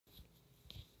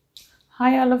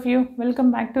Hi all of you, welcome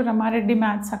back to Rama Reddy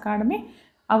Maths Academy.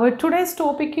 Our today's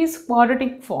topic is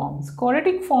quadratic forms.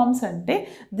 Quadratic forms ante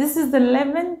this is the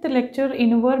 11th lecture in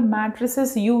our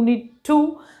matrices unit 2.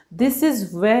 This is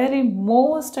very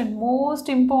most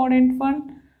important one.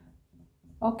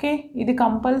 Okay, ఇది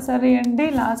compulsory అండి.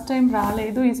 Last time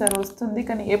రాలేదు, ఈసారి వస్తుంది.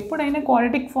 కానీ ఎప్పుడైనా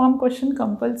quadratic form question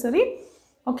compulsory.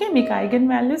 Okay, మీకు eigen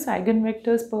values eigen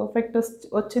vectors perfect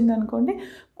వచ్చింది అనుకోండి,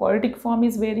 quadratic form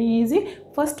is very easy.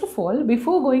 First of all,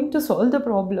 before going to solve the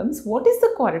problems, what is the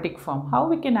quadratic form? How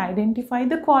we can identify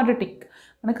the quadratic?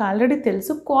 మనకు already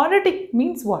తెలుసు, quadratic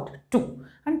means what? 2.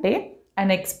 అంటే an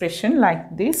expression like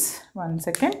this. One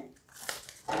second.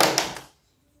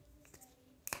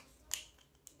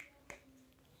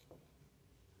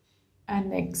 An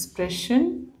expression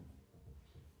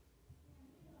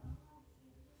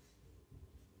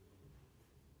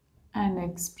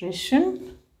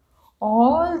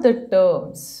all the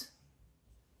terms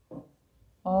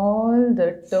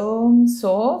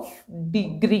of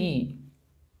degree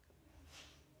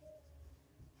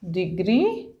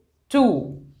 2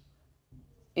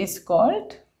 is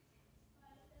called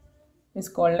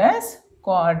as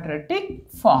quadratic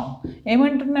form.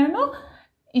 ఏమంటున్నాను,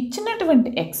 ఇచ్చినటువంటి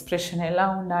expression ఎలా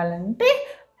ఉండాలంటే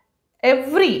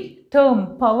every term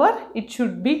power it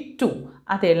should be 2.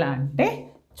 అది ఎలా అంటే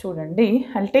చూడండి,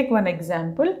 I'll take one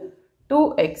example.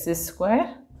 2x²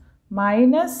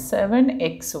 minus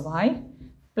 7xy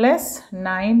plus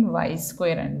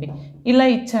 9y² అండి. ఇలా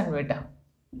ఇచ్చాను బేట.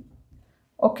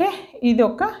 ఓకే, ఇది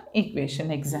ఒక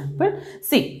equation example.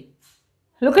 C,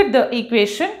 look at the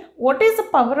equation. What is the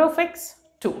power of x?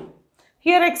 2.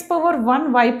 Here x power 1,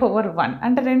 y power 1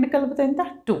 అంటే రెండు కలిపితే ఎంత?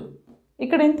 2.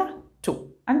 ఇక్కడ ఎంత? 2.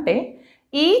 అంటే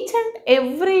each and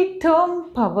every term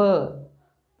power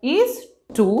is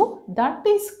 2. That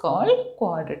is called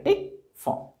quadratic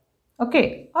form. Okay,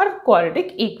 are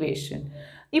quadratic equation.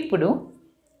 ఇప్పుడు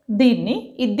దీన్ని,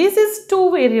 this is 2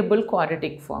 variable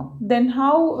quadratic form. Then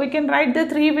how we can write the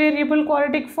 3 variable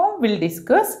quadratic form? We'll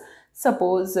discuss.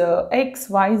 Suppose x,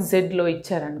 y, z లో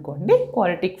ఇచ్చారనుకోండి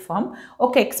quadratic form,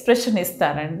 ఒక expression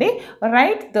ఇస్తారండి.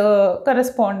 Right the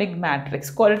corresponding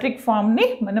matrix. quadratic ఫామ్ని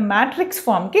మనం matrix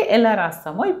ఫామ్కి ఎలా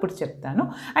రాస్తామో ఇప్పుడు చెప్తాను.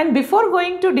 And before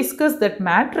going to discuss that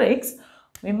matrix,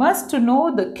 we must know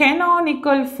the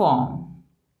canonical form.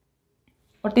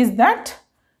 What is that?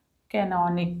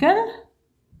 Canonical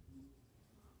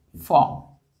form.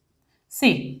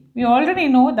 See, we already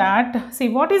know that. See,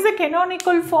 what is the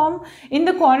canonical form? In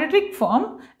the quadratic form,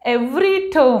 every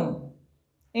term,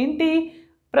 enti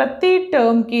prati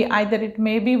term ki either it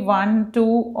may be 1, 2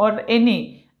 or any,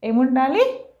 emundali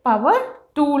power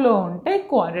 2 lo unte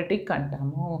quadratic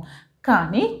antamu.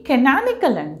 Kani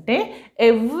canonical ante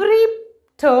every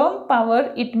term power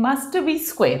it must be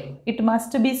square.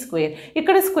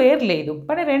 ఇక్కడ square లేదు,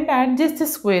 కానీ రెండు add చేస్తే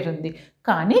square ఉంది.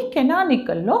 కానీ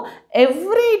కెనానికల్లో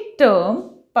every term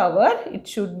power it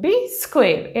should be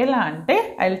square. ఎలా అంటే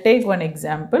I'll take one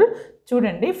example.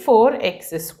 చూడండి,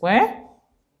 4x²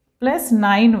 ప్లస్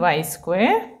 9y²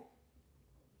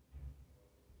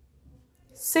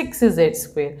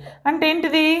 6z² అంటే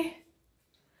ఏంటిది?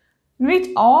 which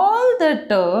all the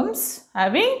terms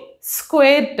having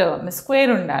square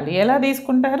ఉండాలి. ఎలా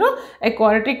తీసుకుంటారు? a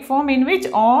quadratic form in which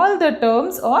all the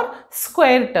terms are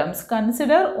square terms.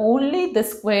 Consider only the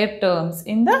square terms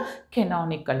in the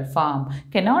canonical form.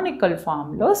 canonical form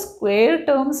లో square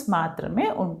terms మాత్రమే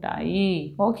ఉంటాయి.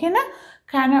 ఓకేనా?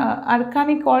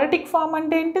 కానీ quadratic form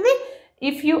అంటే ఏంటిది?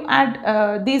 if you add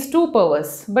these two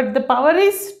powers, but the power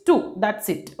is 2, that's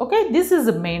it. Okay, this is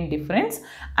the main difference.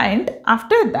 And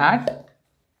after that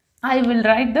I will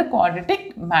write the quadratic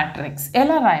matrix.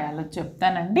 ఎలా రాయాలో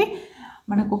చెప్తానండి.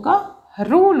 మనకు ఒక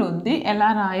రూల్ ఉంది ఎలా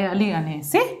రాయాలి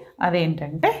అనేసి.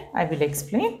 అదేంటంటే I will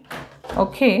explain.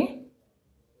 Okay,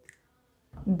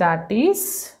 that is,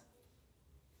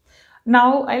 now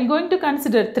I'm going to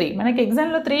consider 3. మనకి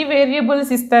ఎగ్జామ్లో 3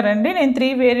 వేరియబుల్స్ ఇస్తారండి. నేను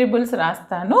 3 వేరియబుల్స్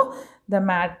రాస్తాను. The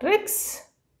matrix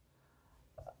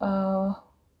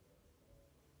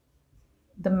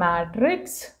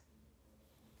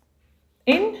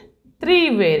in 3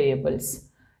 variables.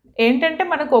 ఏంటంటే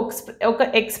మనకు ఒక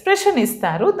ఎక్స్ప్రెషన్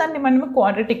ఇస్తారు, దాన్ని మనం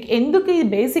క్వాడ్రాటిక్. ఎందుకు ఈ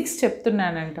basics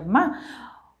చెప్తున్నానంటమ్మా,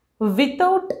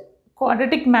 without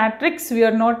quadratic matrix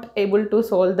we are not able to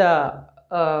solve the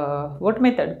what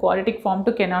method? Quadratic form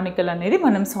to canonical అనేది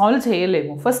మనం సాల్వ్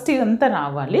చేయలేము. ఫస్ట్ ఇదంతా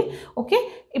రావాలి. ఓకే,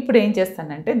 ఇప్పుడు ఏం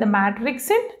చేస్తానంటే the matrix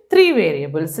in 3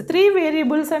 variables. 3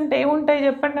 variables అంటే ఏముంటాయి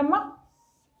చెప్పండి అమ్మా?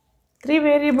 3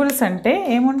 వేరియబుల్స్ అంటే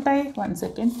ఏముంటాయి? 1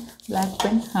 సెకండ్, బ్లాక్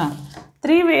పెన్.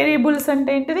 3 వేరియబుల్స్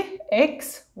అంటే ఏంటిది? x,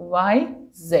 y,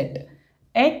 z.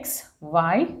 X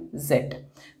why Z.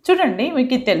 చూడండి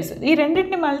మీకు ఇది తెలుసు, ఈ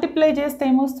రెండింటిని మల్టిప్లై చేస్తే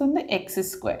ఏమొస్తుంది ఎక్స్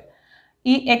స్క్వేర్.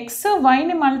 ఈ ఎక్స్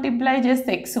వైని మల్టిప్లై చేస్తే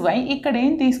ఎక్స్ వై. ఇక్కడ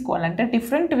ఏం తీసుకోవాలంటే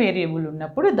డిఫరెంట్ వేరియబుల్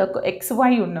ఉన్నప్పుడు ఎక్స్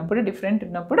వై ఉన్నప్పుడు డిఫరెంట్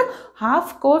ఉన్నప్పుడు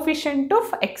half coefficient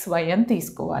of X why అని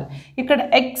తీసుకోవాలి. ఇక్కడ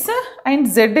ఎక్స్ అండ్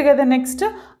జెడ్ కదా నెక్స్ట్,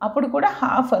 అప్పుడు కూడా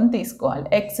హాఫ్ అని తీసుకోవాలి.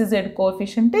 X Z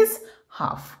coefficient is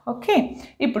half. Okay,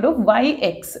 ఇప్పుడు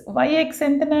y x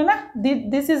ఎంతనైనా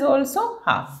this is also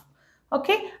half.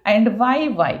 Okay, and why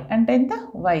అంటే ఎంత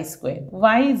y square.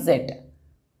 YZ,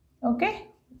 okay,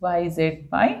 YZ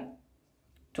by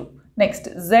 2. Next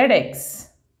ZX,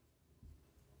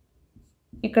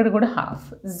 ఇక్కడ కూడా హాఫ్.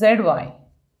 జెడ్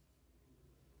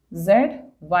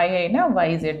వై అయినా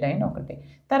వైజెడ్ అయినా ఒకటే.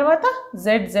 తర్వాత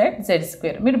జెడ్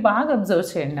స్క్వేర్. మీరు బాగా అబ్జర్వ్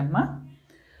చేయండి అమ్మా.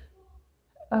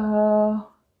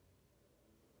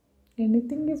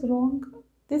 Anything is wrong.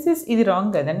 ఇది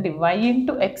రాంగ్ కదండి, వై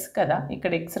ఇంటూ ఎక్స్ కదా,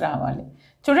 ఇక్కడ ఎక్స్ రావాలి.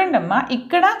 చూడండి అమ్మా,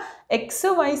 ఇక్కడ ఎక్స్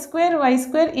వై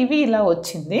స్క్వేర్ ఇవి ఇలా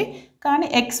వచ్చింది, కానీ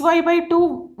X y by 2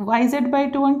 YZ by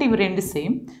 2 అంటే ఇవి రెండు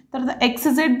సేమ్. తర్వాత ఎక్స్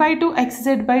జెడ్ బై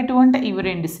 2 అంటే ఇవి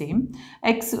రెండు సేమ్.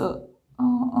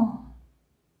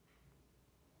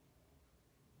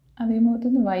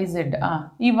 అదేమవుతుంది వైజెడ్.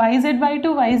 ఈ వైజెడ్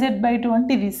బై 2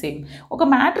 అంటే ఇది సేమ్. ఒక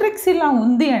మ్యాట్రిక్స్ ఇలా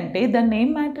ఉంది అంటే దాన్ని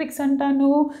ఏం మ్యాట్రిక్స్ అంటాను?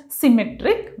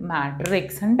 Symmetric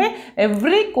matrix. అంటే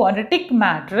every quadratic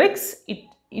matrix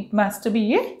it must be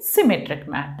A symmetric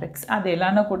matrix. అది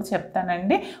ఎలానో కూడా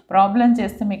చెప్తానండి, ప్రాబ్లం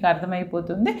చేస్తే మీకు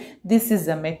అర్థమైపోతుంది. This is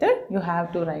the method you have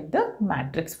to right the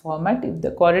matrix format if the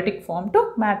quadratic form to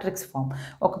matrix form.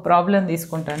 ఒక ప్రాబ్లం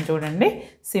తీసుకుంటాను చూడండి,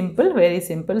 simple, very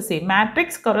simple. C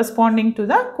matrix corresponding to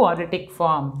the quadratic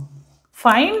form.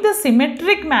 Find the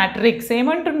symmetric matrix.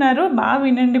 ఏమంటున్నారు బాగా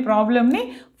వినండి ప్రాబ్లమ్ని.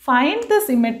 Find the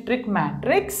symmetric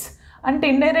matrix అంటే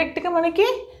ఇండైరెక్ట్గా మనకి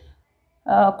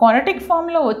క్వాడ్రాటిక్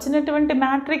ఫామ్లో వచ్చినటువంటి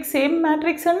మ్యాట్రిక్స్ ఏం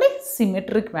మ్యాట్రిక్స్ అండి?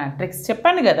 Symmetric matrix.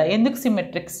 చెప్పండి కదా ఎందుకు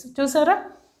సిమెట్రిక్స్, చూసారా?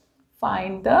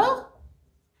 Find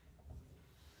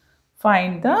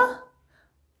the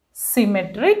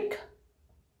symmetric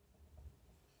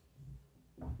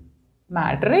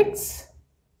matrix.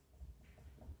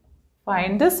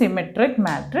 Find the symmetric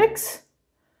matrix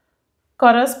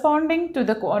corresponding to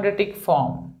the quadratic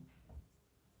form.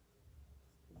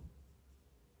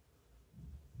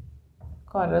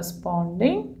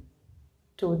 Corresponding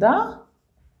to the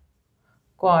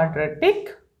quadratic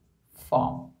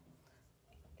form.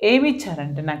 ఏమి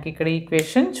ఇచ్చారంటే నాకు ఇక్కడ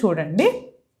ఈక్వేషన్ చూడండి,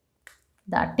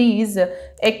 that is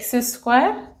X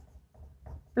square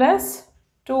plus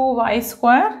 2y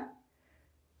square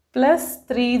plus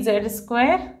 3z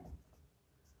square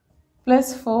plus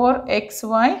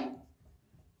 4xy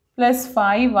plus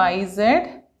 5yz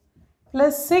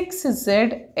plus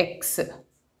 6zx.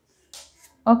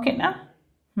 ఓకేనా?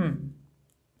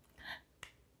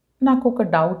 నాకు ఒక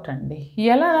doubt అండి,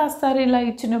 ఎలా రాస్తారు ఇలా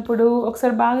ఇచ్చినప్పుడు?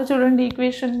 ఒకసారి బాగా చూడండి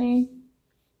ఈక్వేషన్ని.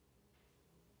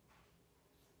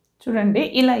 చూడండి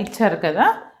ఇలా ఇచ్చారు కదా,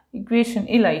 ఈక్వేషన్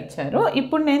ఇలా ఇచ్చారు.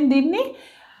 ఇప్పుడు నేను దీన్ని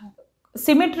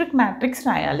సిమెట్రిక్ మ్యాట్రిక్స్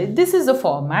రాయాలి. This is the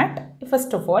format.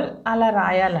 First of all అలా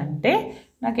రాయాలంటే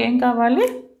నాకేం కావాలి?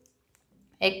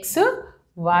 X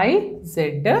why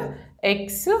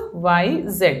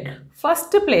Z.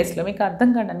 ఫస్ట్ ప్లేస్లో మీకు అర్థం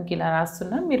కావడానికి ఇలా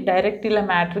రాస్తున్నా, మీరు డైరెక్ట్ ఇలా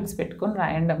మ్యాట్రిక్స్ పెట్టుకొని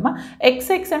రాయండి అమ్మా.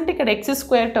 ఎక్స్ అంటే ఇక్కడ ఎక్స్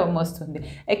స్క్వేర్ టర్మ్ వస్తుంది.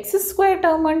 ఎక్స్ స్క్వేర్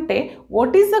టర్మ్ అంటే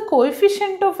what is the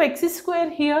coefficient of X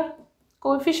square here?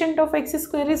 Coefficient of X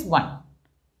square is 1.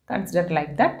 Consider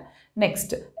like that.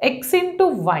 Next X into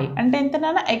why అంటే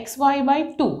ఎంతనైనా xy బై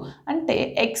 2 అంటే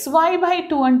xy బై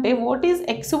 2 అంటే what is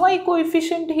xy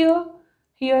coefficient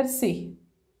here see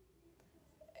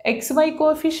xy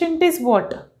coefficient is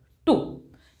what? 2.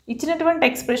 ఇచ్చినటువంటి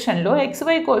ఎక్స్ప్రెషన్లో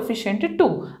xy coefficient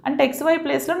 2 అంటే xy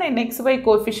ప్లేస్లో నేను xy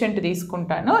coefficient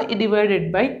తీసుకుంటాను, divided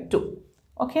by 2.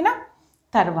 ఓకేనా?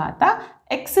 తర్వాత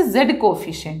xz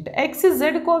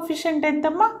కోఎఫిషియంట్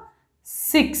ఎంతమ్మా?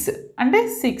 6 అంటే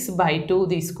 6/2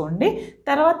 తీసుకోండి.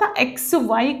 తర్వాత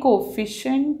xy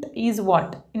కోఎఫిషియంట్ ఈజ్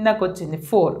వాట్? ఇందాక వచ్చింది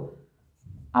 4,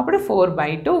 అప్పుడు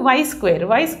 4/2. వై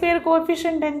స్క్వేర్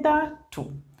కోఎఫిషియంట్ ఎంత? 2.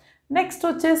 నెక్స్ట్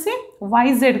వచ్చేసి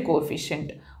yz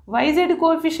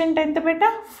కోఎఫిషియంట్ ఎంత బేటా?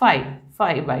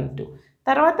 5/2.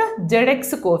 తర్వాత zx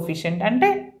కోఎఫిషియంట్ అంటే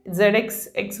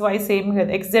xy సేమ్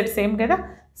కదా, xz సేమ్ కదా,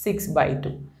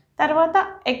 6/2. తర్వాత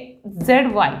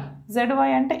zy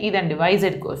అంటే ఇదండి yz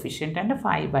కోఎఫిషియంట్ అంటే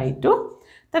 5/2.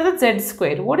 తర్వాత z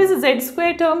square. What is z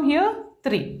square term here?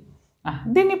 3.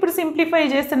 దీన్ని ఇప్పుడు సింప్లిఫై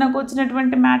చేస్తే నాకు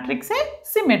వచ్చినటువంటి మ్యాట్రిక్సే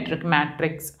సిమెట్రిక్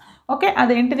మ్యాట్రిక్స్. ఓకే,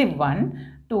 అదేంటిది? 1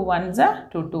 2 1s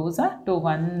 2 2s 2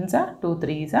 1s 2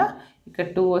 3s. ఇక్కడ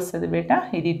 2 వస్తుంది బేటా,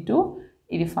 ఇది 2,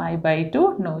 ఇది 5/2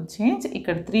 నో చేంజ్.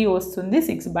 ఇక్కడ 3 వస్తుంది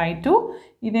 6/2.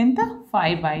 ఇదెంత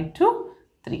 5/2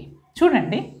 3.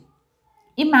 చూడండి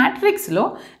ఈ మ్యాట్రిక్స్లో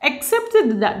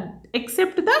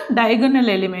except the diagonal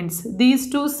elements, these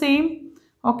two same.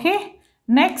 Okay,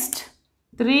 next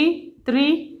 3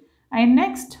 3 and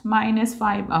next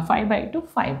 -5/2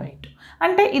 5/2.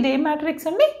 అంటే ఇదే మ్యాట్రిక్స్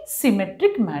అండి,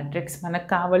 సిమెట్రిక్ మ్యాట్రిక్స్. మనకు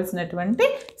కావాల్సినటువంటి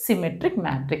సిమెట్రిక్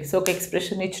మ్యాట్రిక్స్. ఒక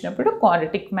ఎక్స్ప్రెషన్ ఇచ్చినప్పుడు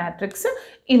క్వాడ్రాటిక్ మ్యాట్రిక్స్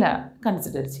ఇలా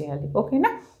కన్సిడర్ చేయాలి.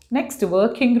 ఓకేనా. Next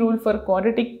working rule for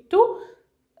quadratic to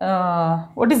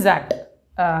what is that,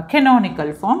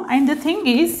 canonical form. And the thing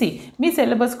is, C me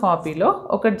syllabus కాపీలో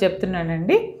ఒకటి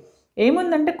చెప్తున్నానండి.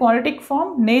 ఏముందంటే quadratic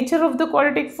form, nature of the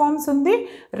quadratic forms ఉంది,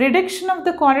 reduction of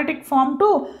the quadratic form to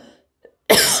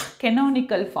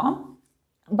canonical form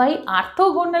by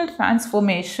orthogonal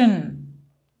transformation.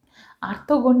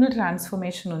 Orthogonal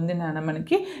transformation ఉంది నాన్న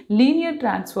మనకి, linear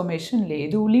transformation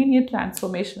లేదు. Linear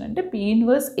transformation అంటే P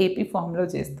inverse AP ఫామ్లో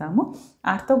చేస్తాము.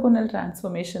 Orthogonal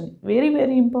transformation very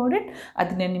very important.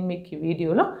 అది నేను మీకు ఈ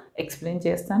వీడియోలో ఎక్స్ప్లెయిన్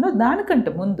చేస్తాను.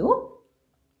 దానికంటే ముందు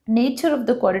నేచర్ ఆఫ్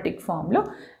ద క్వాడ్రాటిక్ ఫామ్లో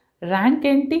ర్యాంక్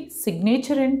ఏంటి,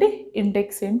 సిగ్నేచర్ ఏంటి,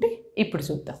 ఇండెక్స్ ఏంటి ఇప్పుడు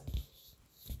చూద్దాం.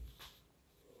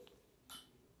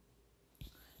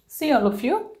 See all of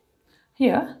you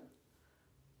here.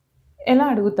 ఎలా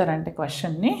అడుగుతారంటే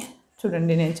క్వశ్చన్ని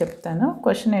చూడండి, నేను చెప్తాను.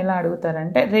 క్వశ్చన్ ఎలా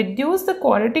అడుగుతారంటే, reduce the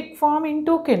quadratic form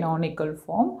into canonical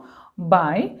form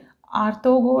by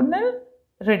orthogonal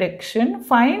reduction,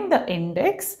 find the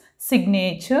index,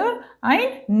 signature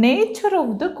and nature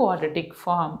of the quadratic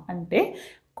form. అంటే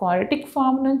క్వాడ్రాటిక్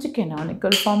ఫామ్ నుంచి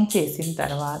కెనానికల్ ఫామ్ చేసిన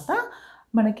తర్వాత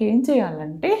మనకి ఏం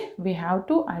చేయాలంటే, we have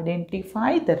to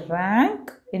identify the rank,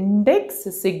 index,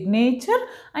 signature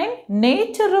and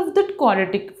nature of that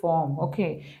quadratic form. Okay,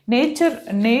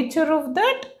 nature of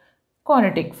that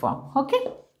quadratic form. Okay,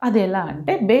 అది ఎలా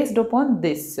అంటే బేస్డ్ అపాన్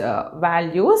దిస్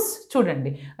వాల్యూస్.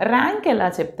 చూడండి ర్యాంక్ ఎలా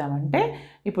చెప్తామంటే,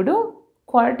 ఇప్పుడు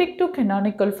క్వాడ్రాటిక్ టు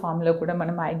కెనానికల్ ఫామ్లో కూడా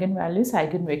మనం ఐగన్ వాల్యూస్,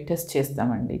 ఐగన్ వెక్టర్స్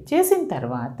చేస్తామండి. చేసిన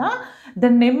తర్వాత ద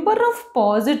నెంబర్ ఆఫ్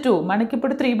పాజిటివ్, మనకి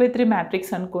ఇప్పుడు 3/3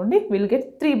 మ్యాట్రిక్స్ అనుకోండి, will get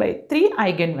 3/3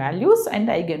 eigen values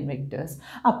and eigen vectors.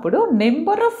 అప్పుడు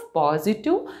number of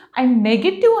positive and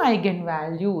negative eigen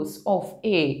values of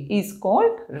A is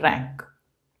called rank.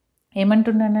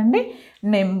 ఏమంటున్నానండి,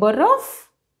 number of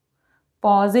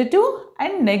positive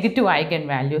and negative eigen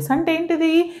values అంటే ఏంటిది,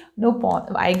 నువ్వు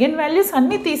eigen values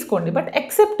అన్నీ తీసుకోండి but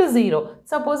except 0.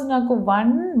 Suppose నాకు 1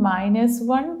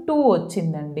 -1 2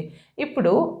 వచ్చిందండి.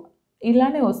 ఇప్పుడు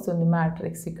ఇలానే వస్తుంది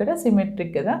మ్యాట్రిక్స్, ఇక్కడ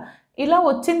సిమెట్రిక్ కదా. ఇలా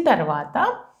వచ్చిన తర్వాత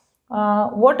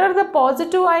what are the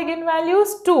positive eigen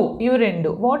values 2, ఇవి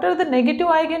 2. What are the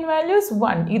negative eigen values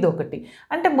 1, ఇదొకటి.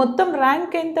 అంటే మొత్తం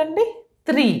ర్యాంక్ ఎంతండి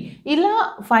 3. ఇలా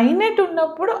ఫైనైట్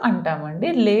ఉన్నప్పుడు అంటామండి.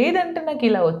 లేదంటే నాకు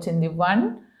ఇలా వచ్చింది 1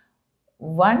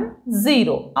 1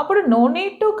 0, అప్పుడు no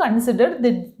need to consider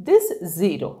this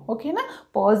 0. ఓకేనా.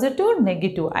 పాజిటివ్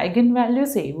నెగిటివ్ ఐగన్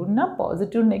వాల్యూస్ ఏ ఉన్నా,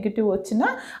 పాజిటివ్ నెగిటివ్ వచ్చినా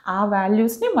ఆ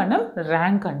వాల్యూస్ని మనం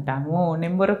ర్యాంక్ అంటాము.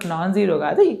 నెంబర్ ఆఫ్ నాన్ జీరో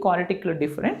కాదు, ఈ క్వాడ్రాటిక్లో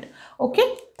డిఫరెంట్. ఓకే,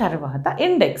 తర్వాత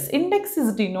index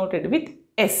is denoted with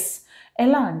S.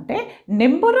 ఎలా అంటే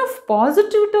number of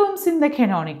positive terms in the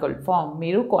canonical form.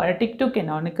 మీరు క్వాడ్రాటిక్ టు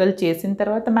కెనానికల్ చేసిన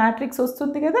తర్వాత మ్యాట్రిక్స్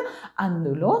వస్తుంది కదా,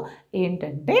 అందులో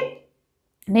ఏంటంటే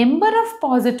number of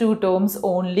positive terms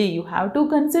only. You have to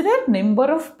consider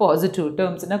number of positive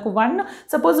terms. నాకు 1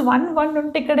 సపోజ్ 1 1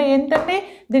 ఉంటే ఇక్కడ ఏంటంటే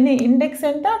దీని ఇండెక్స్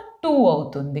ఎంత 2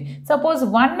 అవుతుంది. సపోజ్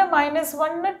 1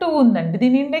 -1 2 ఉందండి,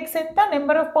 దీని ఇండెక్స్ ఎంత,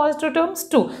 number of positive terms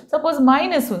 2. Suppose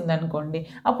minus ఉందనుకోండి,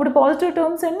 అప్పుడు పాజిటివ్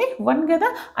టర్మ్స్ అన్ని 1 కదా,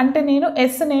 అంటే నేను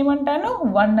ఎస్ని ఏమంటాను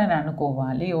 1 అని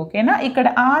అనుకోవాలి. ఓకేనా. ఇక్కడ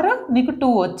R నీకు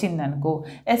 2 వచ్చింది అనుకో,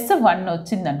 S 1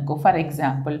 వచ్చింది అనుకో. For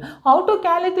example, how to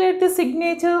calculate the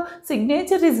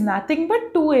signature is nothing but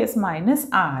 2s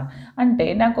 - R. అంటే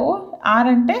నాకు R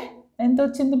అంటే ఎంత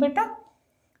వచ్చింది బెటా,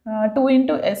 2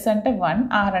 × S అంటే 1,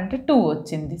 R అంటే 2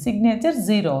 వచ్చింది. సిగ్నేచర్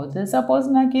 0 అవుతుంది. సపోజ్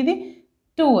నాకు ఇది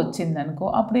 2 వచ్చింది అనుకో,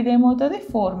 అప్పుడు ఇదేమవుతుంది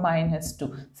 4 - 2.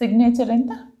 సిగ్నేచర్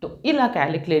ఎంత 2. ఇలా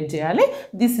క్యాలిక్యులేట్ చేయాలి.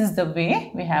 This is the way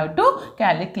we have to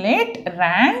calculate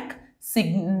rank,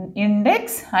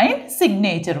 index and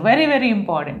signature. Very very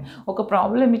important. ఒక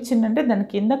ప్రాబ్లం ఇచ్చిందంటే దాని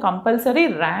కింద కంపల్సరీ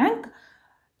ర్యాంక్,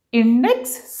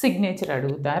 ఇండెక్స్, సిగ్నేచర్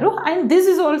అడుగుతారు. And this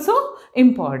is also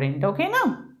important. ఓకేనా.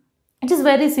 It is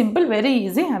very simple, very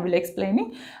easy. I will explaining.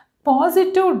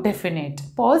 Positive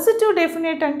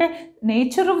definite అంటే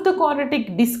nature of the quadratic,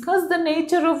 discuss the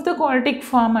nature of the quadratic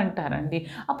form అంటారండి.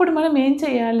 అప్పుడు మనం ఏం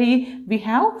చేయాలి, we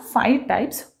have 5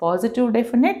 types: positive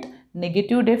definite,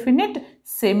 negative definite,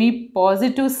 semi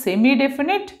positive semi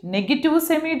definite, negative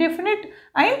semi definite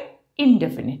and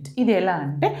indefinite. ఇది ఎలా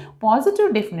అంటే positive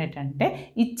definite అంటే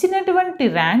ఇచ్చినటువంటి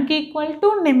rank equal to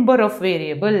number of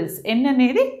variables. ఎన్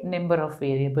అనేది నెంబర్ ఆఫ్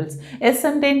వేరియబుల్స్, ఎస్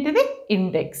అంటే ఏంటిది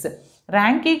index,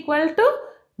 rank equal to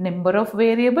number of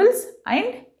variables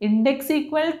and index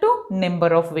equal to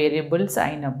number of variables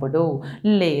అయినప్పుడు,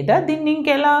 లేదా దీన్ని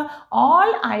ఇంకెలా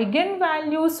all eigen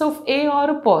values of A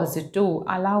are positive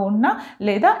అలా ఉన్నా,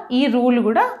 లేదా ఈ రూల్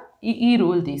కూడా ఈ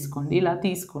రూల్ తీసుకోండి. ఇలా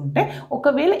తీసుకుంటే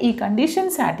ఒకవేళ ఈ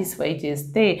కండిషన్ సాటిస్ఫై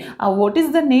చేస్తే what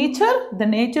is the nature? The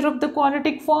nature of the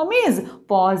quadratic form is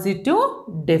positive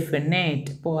definite.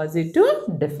 Positive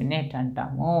definite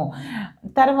అంటాము.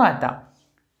 తర్వాత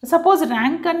సపోజ్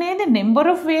ర్యాంక్ అనేది నెంబర్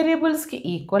ఆఫ్ వేరియబుల్స్కి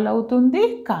ఈక్వల్ అవుతుంది,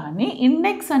 కానీ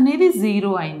ఇండెక్స్ అనేది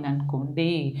 0 అయింది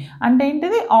అనుకోండి, అంటే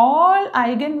ఏంటిది all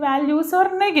eigen values or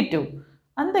negative.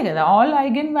 అంతే కదా, all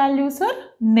eigen values or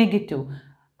negative.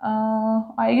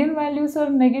 Eigen values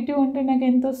or negative అంటే నాకు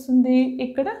ఎంత వస్తుంది?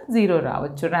 ఇక్కడ 0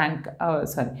 రావచ్చు ర్యాంక్,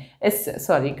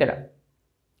 ఇక్కడ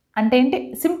అంటే ఏంటి?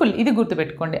 సింపుల్, ఇది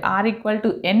గుర్తుపెట్టుకోండి. R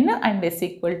 = n అండ్ S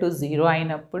 = 0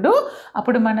 అయినప్పుడు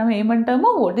అప్పుడు మనం ఏమంటాము?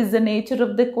 What is the nature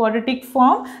of the quadratic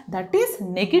form? That is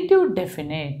negative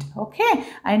definite. Okay,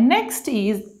 and next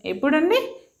is ఎప్పుడండి?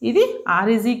 ఇది R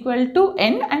 =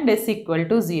 n అండ్ S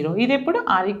 = 0. ఇది ఎప్పుడు?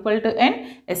 R = n,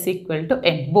 S =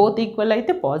 n. Both equal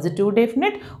అయితే పాజిటివ్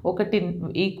డెఫినెట్, ఒకటి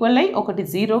ఈక్వల్ అయ్యి ఒకటి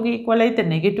 0కి ఈక్వల్ అయితే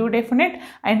negative definite,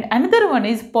 and another one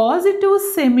is positive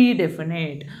semi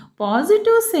definite.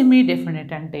 Positive semi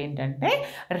definite అంటే ఏంటంటే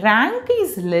rank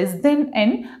is less than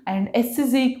n and S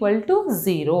 =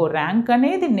 0. Rank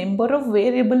అనేది నెంబర్ ఆఫ్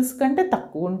వేరియబుల్స్ కంటే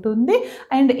తక్కువ ఉంటుంది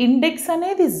అండ్ ఇండెక్స్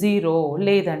అనేది 0.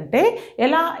 లేదంటే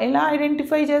ఎలా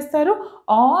ఐడెంటిఫై చేస్తారు?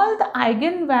 All the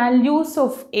eigen values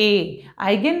of A,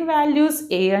 eigen values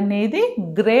ఏ అనేది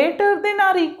greater than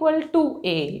are equal to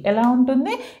ఏ. ఎలా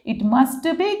ఉంటుంది? It must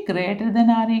be greater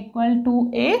than are equal to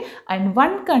A and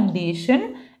one condition,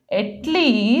 at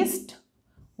least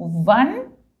one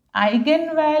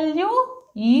eigenvalue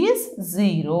is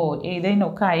 0. ఏదైనా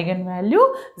ఒక eigen value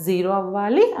 0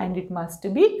 అవ్వాలి and it must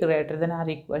be greater than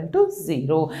are equal to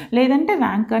 0. లేదంటే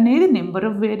rank అనేది number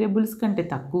of variables కంటే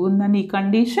తక్కువ ఉందని ఈ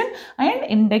condition and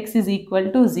index is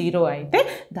equal to 0 అయితే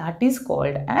that is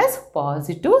called as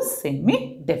positive semi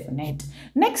definite.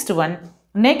 Next one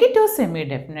negative semi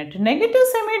definite. Negative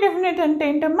semi definite అంటే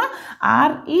ఏంటమ్మా? R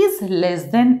is less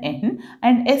than n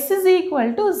and S =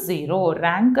 0.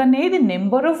 Rank అనేది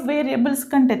number of variables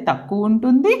కంటే తక్కువ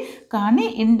ఉంటుంది కానీ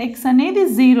index అనేది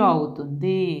 0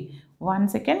 అవుతుంది. 1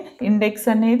 సెకండ్, ఇండెక్స్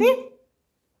అనేది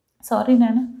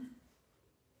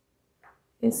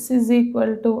S =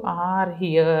 R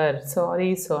here.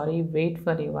 Sorry, wait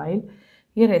for a while.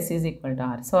 Here S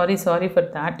 = R. Sorry for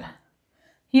that.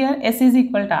 Here S =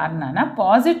 R నానా.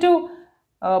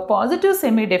 Positive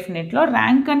semi డెఫినెట్లో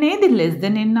rank అనేది లెస్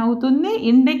దెన్ n అవుతుంది,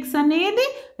 ఇండెక్స్ అనేది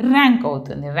ర్యాంక్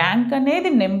అవుతుంది. ర్యాంక్ అనేది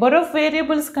నెంబర్ ఆఫ్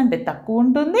వేరియబుల్స్ కంటే తక్కువ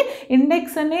ఉంటుంది,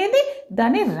 ఇండెక్స్ అనేది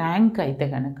దాని ర్యాంక్ అయితే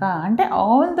కనుక, అంటే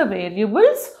all the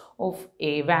variables of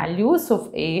A, values of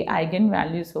A,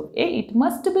 eigenvalues of A, it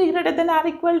must be greater than or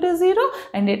equal to 0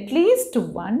 and at least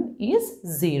 1 is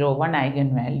 0, 1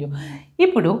 eigenvalue.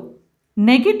 ఇప్పుడు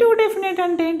నెగిటివ్ డెఫినెట్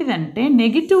అంటే ఏంటిదంటే,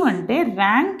 నెగిటివ్ అంటే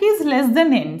rank is less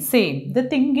than n, same the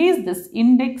thing is this,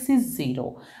 index is 0.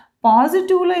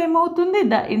 పాజిటివ్లో ఏమవుతుంది?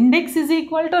 The index is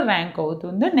equal to rank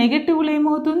అవుతుంది. నెగిటివ్లో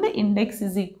ఏమవుతుంది? Index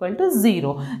is equal to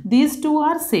 0. These two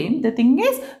are same. The thing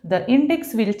is the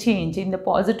index will change. In the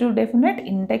positive definite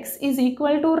index is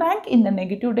equal to rank, in the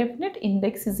negative definite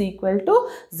index is equal to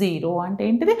 0. అంటే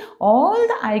ఏంటిది? All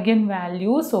the eigen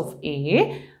values of A,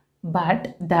 but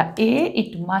the A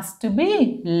it must be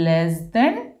less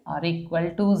than or equal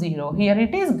to 0. Here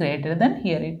it is greater than,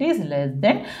 here it is less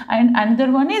than, and another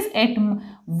one is at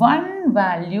one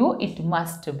value it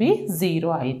must be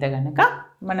 0 అయితే గనక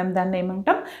మనం దాన్ని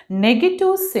ఏమంటాం?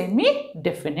 Negative semi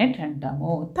definite అంటాము.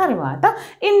 తర్వాత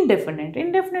indefinite.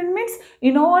 Indefinite means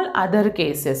in all other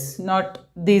cases, not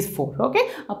these 4. Okay,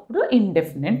 అప్పుడు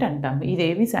indefinite అంటాము.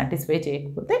 ఇదేవి satisfy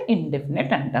చేయకపోతే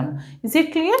ఇండెఫినెట్ అంటాము. Is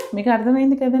it clear? మీకు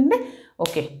అర్థమైంది కదండి?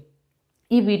 ఓకే,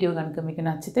 ఈ వీడియో కనుక మీకు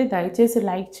నచ్చితే దయచేసి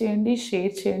లైక్ చేయండి,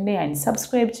 షేర్ చేయండి అండ్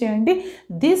సబ్స్క్రైబ్ చేయండి.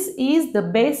 This is the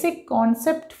basic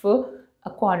concept for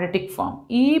quadratic form.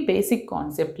 ఈ బేసిక్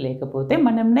కాన్సెప్ట్ లేకపోతే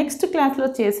మనం నెక్స్ట్ క్లాస్లో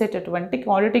చేసేటటువంటి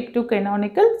క్వాడ్రాటిక్ టు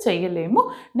కెనానికల్ చేయలేము.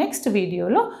 నెక్స్ట్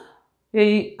వీడియోలో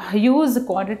use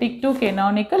quadratic to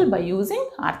canonical by using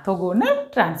orthogonal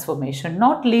transformation,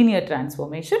 not linear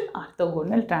transformation,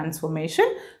 orthogonal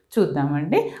transformation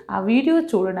చూద్దామండి. ఆ వీడియో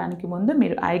చూడడానికి ముందు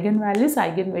మీరు eigen values,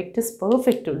 eigen vectors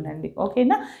perfect ఉండండి.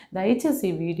 ఓకేనా? దయచేసి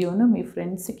ఈ వీడియోను మీ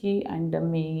ఫ్రెండ్స్కి అండ్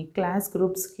మీ క్లాస్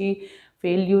గ్రూప్స్కి,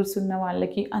 ఫెయిల్యూర్స్ ఉన్న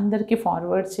వాళ్ళకి అందరికీ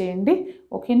ఫార్వర్డ్ చేయండి.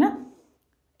 ఓకేనా?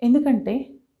 ఎందుకంటే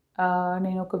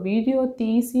నేను ఒక వీడియో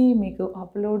తీసి మీకు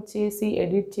అప్లోడ్ చేసి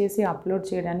ఎడిట్ చేసి అప్లోడ్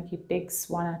చేయడానికి it takes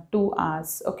 1 or 2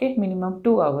 hours. Okay, minimum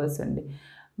 2 hours అండి.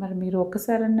 మరి మీరు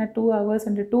ఒక్కసారన్నా 2 hours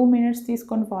అంటే 2 minutes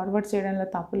తీసుకొని ఫార్వర్డ్ చేయడంలో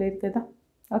తప్పు లేదు కదా.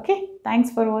 Okay,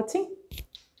 thanks for watching.